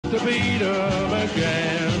to beat them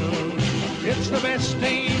again. It's the best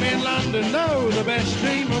team in London, no, the best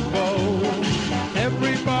team of both.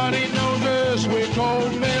 Everybody knows us, we're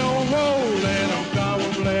called Millwall. Let them come,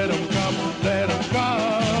 let them come, let them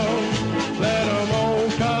come. Let them all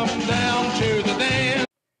come down to the dance.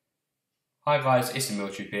 Hi guys, it's the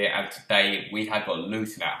Millwall here, and today we have got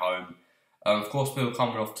Luton at home. Of course, we were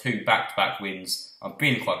coming off 2 back-to-back wins. I'm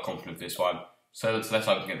feeling quite confident with this one, so let's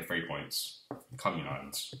hope we can get the 3 points. Come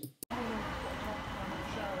United.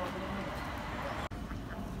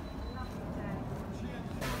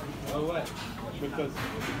 No way, because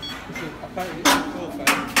apparently it's full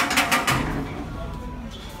fan.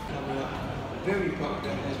 Very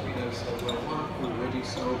popular, as we know so well. One already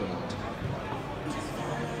sold out.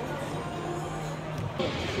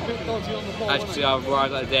 As you see, I've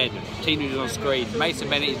arrived at the end. Team news on screen. Mason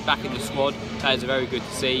Bennett is back in the squad. That is very good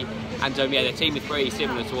to see. And yeah, their team is pretty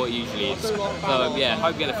similar to what it usually is. So yeah,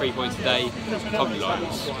 hope we get the 3 points today. Come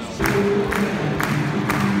Lions.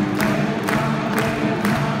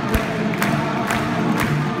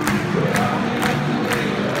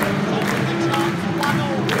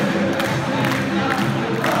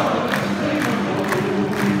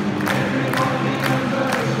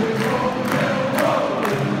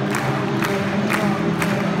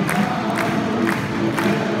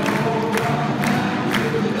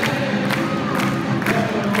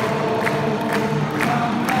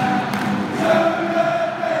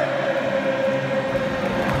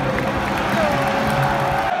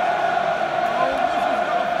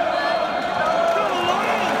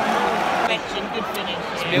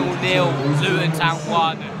 Millwall 0, Luton Town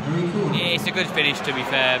 1. Yeah, it's a good finish to be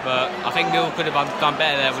fair, but I think Millwall could have done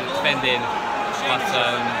better there with defending. But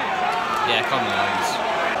yeah, come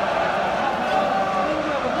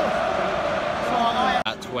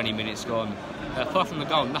on, At 20 minutes gone. Apart from the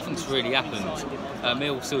goal, nothing's really happened.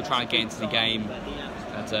 Millwall still trying to get into the game.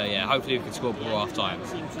 And yeah, hopefully we can score before half time.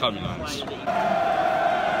 Come on, Lions.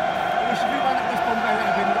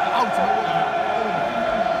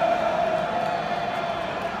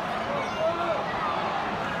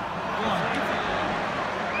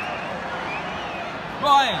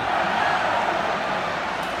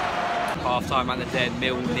 Half time at the Den,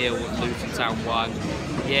 Millwall 0, Luton Town 1.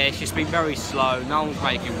 Yeah, it's just been very slow, no one's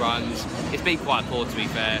making runs. It's been quite poor to be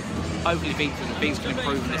fair. Hopefully things can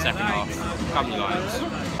improve in the second half. Come on, Lions.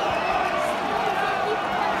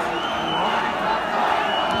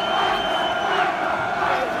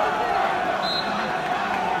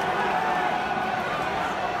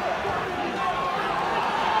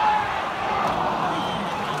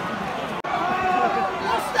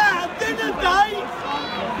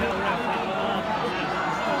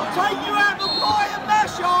 Take you out the pie and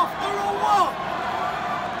mash after or what?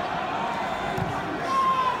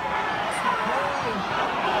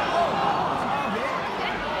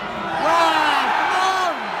 Wow, come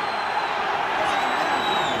on!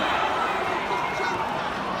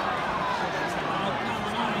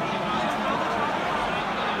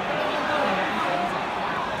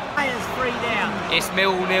 Players 3 down. It's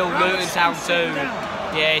Millwall 0, Luton Town 2.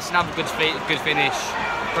 Yeah, it's another good finish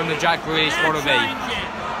from the Jack Grealish wannabe.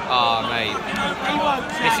 Oh mate,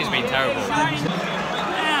 this has been terrible.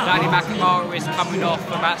 Danny McNamara is coming off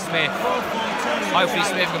for Matt Smith. Hopefully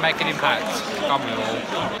Smith can make an impact. Come on all.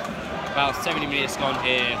 About 70 minutes gone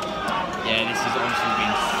here. Yeah, this has honestly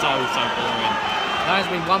been so boring. There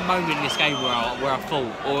has been one moment in this game where I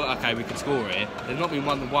thought, oh, okay, we could score it. There's not been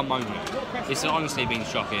one moment. It's honestly been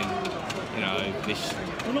shocking. You know,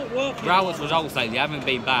 Raul's results lately haven't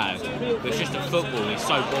been bad, but it's just that football is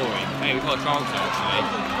so boring. Hey, we've got a chance actually.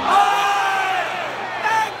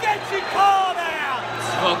 Man, get your card out!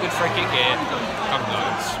 We've got a good free kick here. Come on,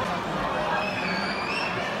 Lions.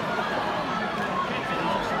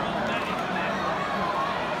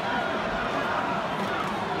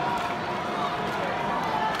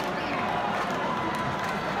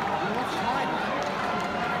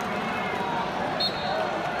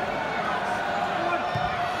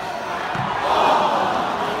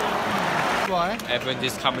 Everyone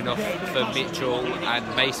is coming off for Mitchell,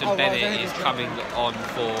 and Mason Bennett is coming on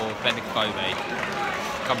for Benikovic.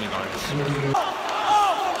 Coming on.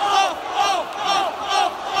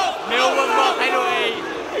 Millwall got a penalty.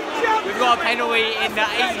 We've got a penalty in the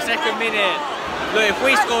 82nd minute. Look, if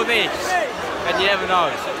we score this, then you never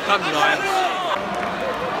know. Come on, Lions.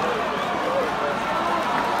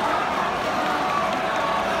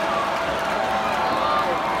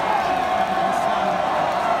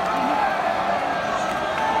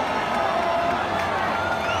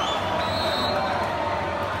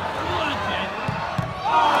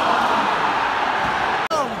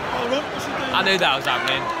 I knew that was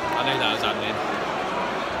happening. I knew that was happening.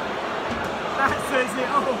 That says it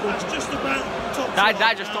all. That's just about top.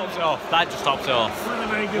 That just tops it off. That just tops it off.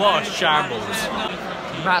 What a shambles.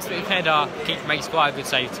 Matt Smith header makes quite a good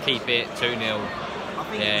save to keep it 2-0.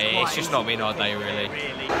 Yeah, it's just not been our day really.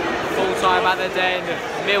 Full time at the Den,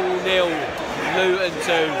 Millwall 0, Luton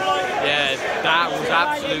 2. Yeah, that was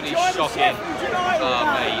absolutely shocking. Oh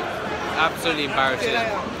mate, absolutely embarrassing.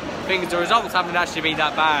 The thing is, the results haven't actually been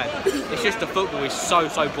that bad. It's just the football is so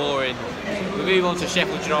boring. We move on to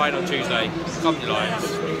Sheffield United on Tuesday. Come on, Lions.